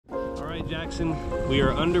right, Jackson, we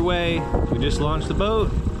are underway. We just launched the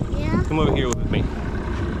boat. Yeah. Come over here with me.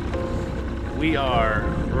 We are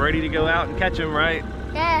ready to go out and catch them, right?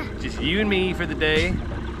 Yeah. Just you and me for the day.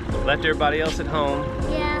 Left everybody else at home.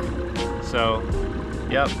 Yeah. So,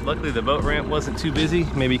 yep, luckily the boat ramp wasn't too busy.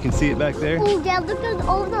 Maybe you can see it back there. Oh, Dad, look at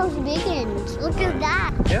all those big ones. Look at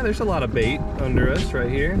that. Yeah, there's a lot of bait under us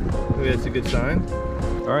right here. Maybe that's a good sign.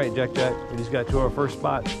 All right, Jack, we just got to our first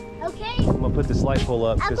spot. Okay. I'm gonna put this light pole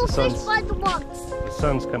up because the Applefish by the box.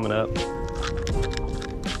 sun's coming up.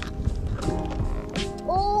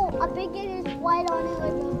 Oh, a big one is white on it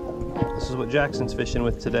right now. This is what Jackson's fishing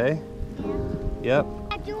with today. Yeah. Yep.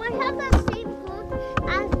 Do I have the same hook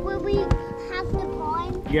as when we have the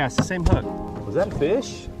pond? Yeah, it's the same hook. Was that a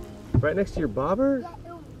fish? Right next to your bobber? Yeah,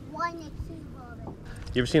 it was one next to the bottom.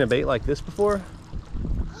 You ever seen a bait like this before?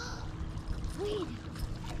 Wait,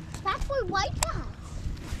 that's for white bass.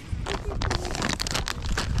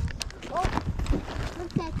 Oh,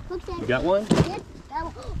 look that. You got one? Yes, that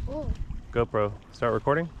one. Oh. GoPro, start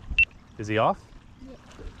recording. Is he off? Yeah.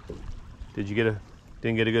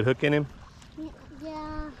 Didn't get a good hook in him?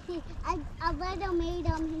 Yeah, I let him made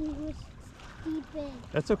him and he was sleeping.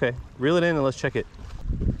 That's okay. Reel it in and let's check it.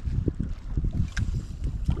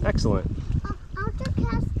 Excellent. I'll just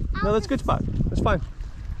cast out. No, that's a good spot. That's fine.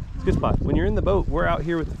 It's a good spot. When you're in the boat, we're out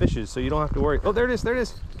here with the fishes, so you don't have to worry. Oh, there it is, there it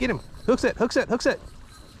is. Get him. Hook set, hook set, hook set.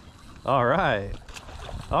 All right.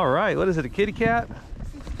 All right, what is it, a kitty cat?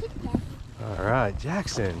 All right,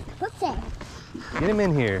 Jackson. What's that? Get him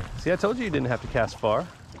in here. See, I told you didn't have to cast far.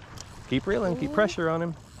 Keep reeling, keep pressure on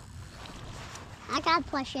him. I got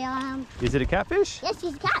pressure on him. Is it a catfish? Yes,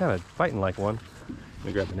 he's a cat. Kind of fighting like one. Let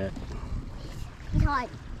me grab the net. He's hard.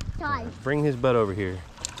 He's hard. Bring his butt over here.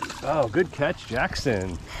 Oh, good catch,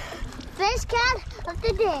 Jackson. First cat of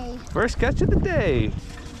the day. First catch of the day.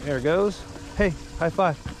 There it goes. Hey, high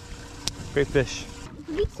five. Great fish.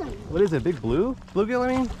 Big son. What is it, big blue? Bluegill,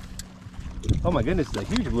 I mean? Oh my goodness, it's a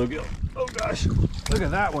huge bluegill. Oh gosh, look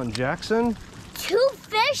at that one, Jackson. 2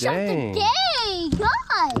 fish Dang. of the day,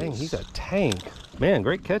 guys. Dang, he's a tank. Man,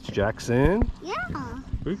 great catch, Jackson. Yeah.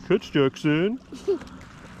 Great catch, Jackson.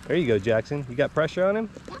 There you go, Jackson. You got pressure on him?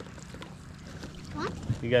 What?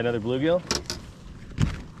 You got another bluegill?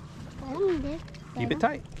 I don't need it. Keep it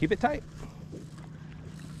tight, keep it tight.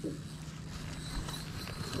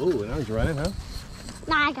 Oh, now he's running, huh?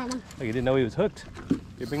 Nah, I got him. Like you didn't know he was hooked.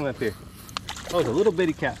 Here, bring him up here. Oh, it's a little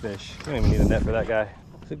bitty catfish. You don't even need a net for that guy.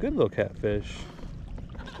 It's a good little catfish.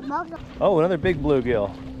 Oh, another big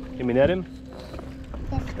bluegill. Can we net him?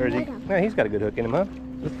 Yes, Or is he? net him. Nah, he's got a good hook in him, huh?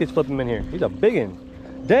 Let's flip him in here. He's a big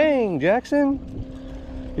one. Dang,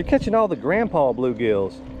 Jackson. You're catching all the grandpa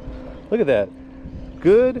bluegills. Look at that.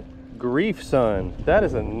 Good grief, son. That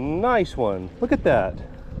is a nice one. Look at that.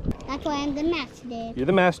 That's why I'm the master, Dad. You're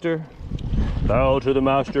the master. Bow to the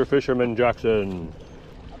master, Fisherman Jackson.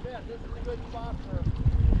 I bet this is a good spot for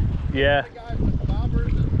Yeah. the guys with the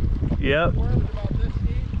bobbers and Yep. worms about this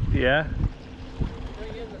deep. Yeah.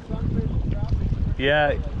 Bring in the sunfish and crappie.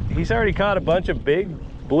 Yeah. He's already caught a bunch of big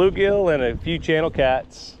bluegill and a few channel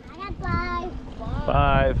cats. I got 5.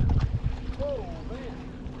 5. Oh, man.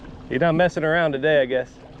 You're not messing around today, I guess.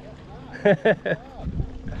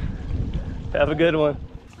 Have a good one.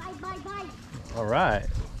 Bye. All right.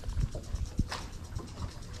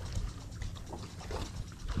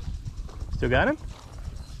 Still got him?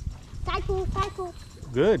 Cycle.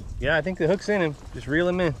 Good. Yeah, I think the hook's in him. Just reel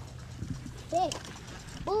him in. Big.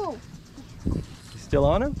 Ooh. You still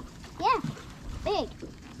on him? Yeah. Big.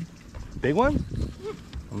 Big one? Yeah.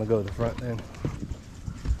 I'm gonna go to the front then.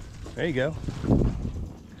 There you go.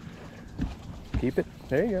 Keep it.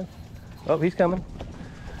 There you go. Oh, he's coming.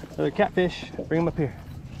 Another catfish. Bring him up here.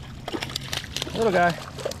 Little guy.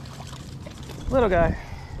 Little guy.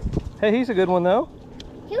 Hey, he's a good one though.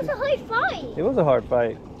 He was a hard fight. It was a hard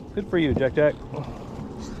fight. Good for you, Jack.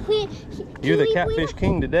 You're the catfish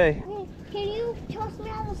king today. Can you toss me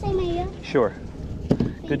out the same area? Sure.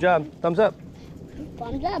 Good job. Thumbs up.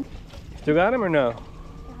 Thumbs up. Still got him or no? Got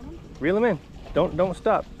him. Reel him in. Don't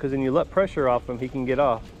stop, because then you let pressure off him, he can get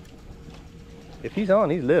off. If he's on,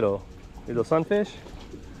 he's little. Little sunfish?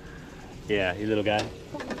 Yeah, you little guy.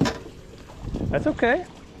 That's okay.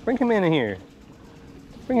 Bring him in here.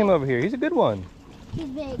 Bring him over here. He's a good one. He's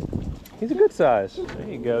big. He's a good size. There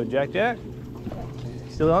you go, Jack.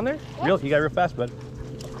 Still on there? You got real fast, bud.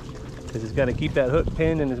 Because he's got to keep that hook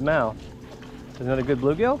pinned in his mouth. There's another good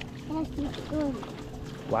bluegill? Yes, he's good.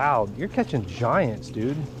 Wow, you're catching giants,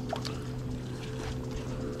 dude.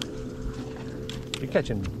 You're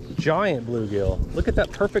catching giant bluegill. Look at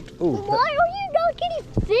that perfect, Why are you not getting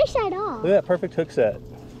fish at all? Look at that perfect hook set.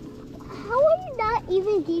 How are you not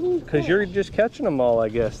even getting Because you're just catching them all, I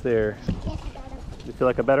guess, there. Yes, I got him. You feel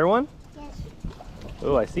like a better one? Yes.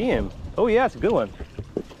 Oh, I see him. Oh, yeah, it's a good one.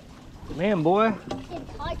 Man, boy,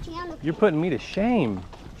 It's touching on the you're putting me to shame.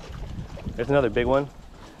 There's another big one.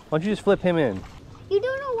 Why don't you just flip him in? You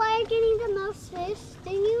don't know why I'm getting the most fish,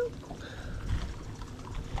 do you?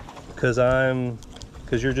 Because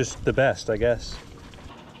you're just the best, I guess.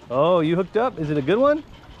 Oh, you hooked up? Is it a good one?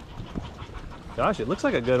 Gosh, it looks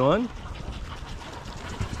like a good one.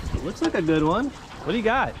 It looks like a good one. What do you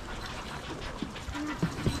got?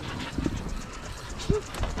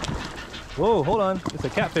 Whoa, hold on. It's a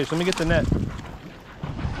catfish. Let me get the net.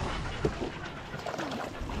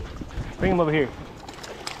 Bring him over here.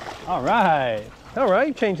 All right. All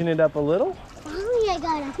right, changing it up a little. Finally, I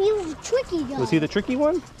got him. He was a tricky guy. Was he the tricky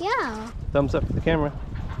one? Yeah. Thumbs up for the camera.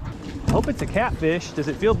 I hope it's a catfish. Does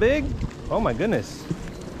it feel big? Oh my goodness.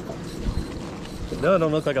 No, it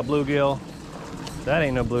don't look like a bluegill. That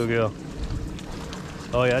ain't no bluegill.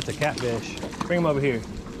 Oh yeah, that's a catfish. Bring him over here.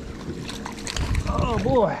 Oh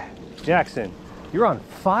boy. Jackson, you're on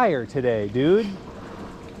fire today, dude.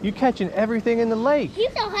 You catching everything in the lake.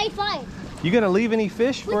 Here's a high five. You gonna leave any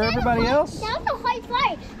fish for everybody else? That was a high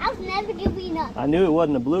five. I was never giving up. I knew it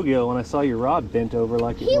wasn't a bluegill when I saw your rod bent over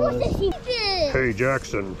like it He was was. a stupid. Hey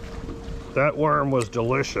Jackson, that worm was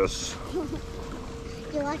delicious.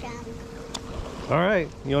 You're like him. All right,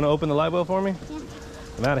 you wanna open the live well for me? Yeah.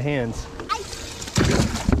 I'm out of hands.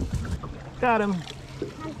 Got him.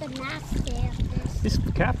 I'm the nastiest. These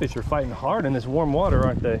catfish are fighting hard in this warm water,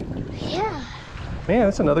 aren't they? Yeah. Man,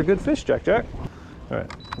 that's another good fish, Jack. All right,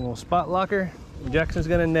 a little spot locker. Jackson's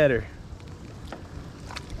gonna net her.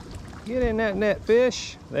 Get in that net,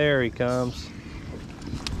 fish. There he comes.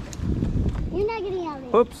 You're not getting out of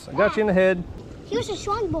it. Oops, I got you in the head. He was a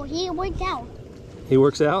strong boy. He worked out. He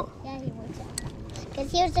works out? Yeah, he worked out.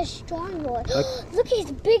 Because he was a strong boy. Look,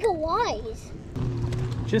 he's bigger wise.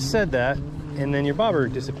 Just said that, and then your bobber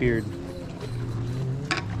disappeared.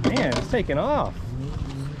 Man, it's taking off.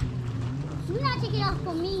 You're not taking off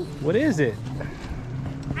from me. What is it?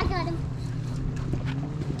 I got him.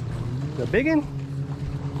 The big one?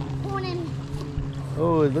 Morning.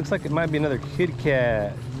 Oh, it looks like it might be another kitty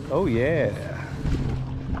cat. Oh yeah.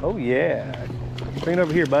 Oh yeah. Bring it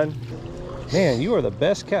over here, bud. Man, you are the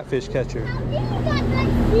best catfish catcher. I think you got like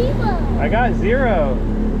 0. I got 0.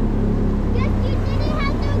 Yes, you didn't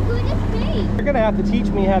have the goodest bait. You're gonna have to teach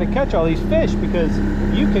me how to catch all these fish because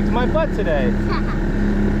you kicked my butt today.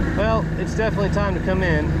 Well, it's definitely time to come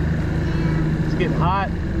in. It's getting hot.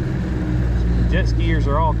 The jet skiers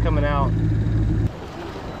are all coming out.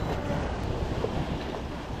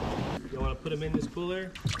 You want to put them in this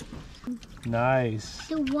cooler? Nice.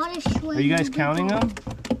 The water's swimming. Are you guys counting them?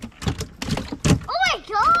 Oh my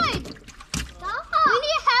god! Stop! We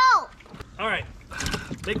need help! All right.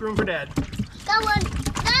 Make room for Dad. That one.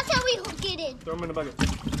 That's how we get in. Throw them in the bucket.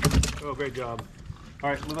 Oh, great job. All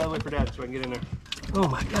right, move out of the way for Dad so I can get in there. Oh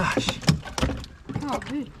my gosh. Oh,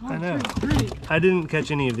 dude. I know. 3, I didn't catch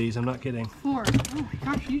any of these. I'm not kidding. 4. Oh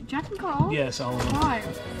my gosh, you Jackson caught all? Yes, all of them.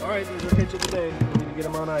 5. All right, these are catches today. We need to get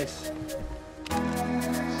them on ice.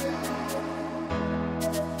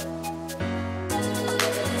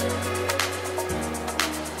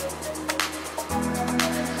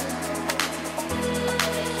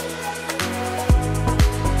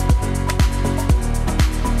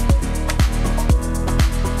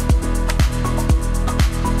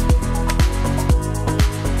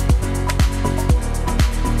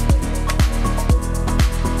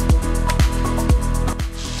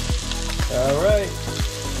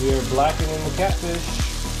 We are blackening the catfish.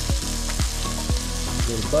 A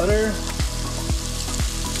little butter.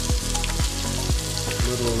 A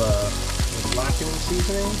little blackening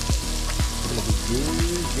seasoning. It's gonna be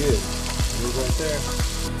really good. Move right there.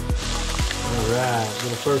 All right,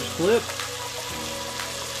 little first flip.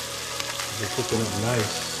 They're cooking up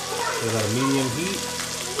nice. They're at a medium heat.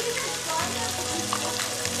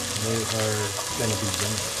 They are gonna be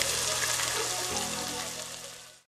done.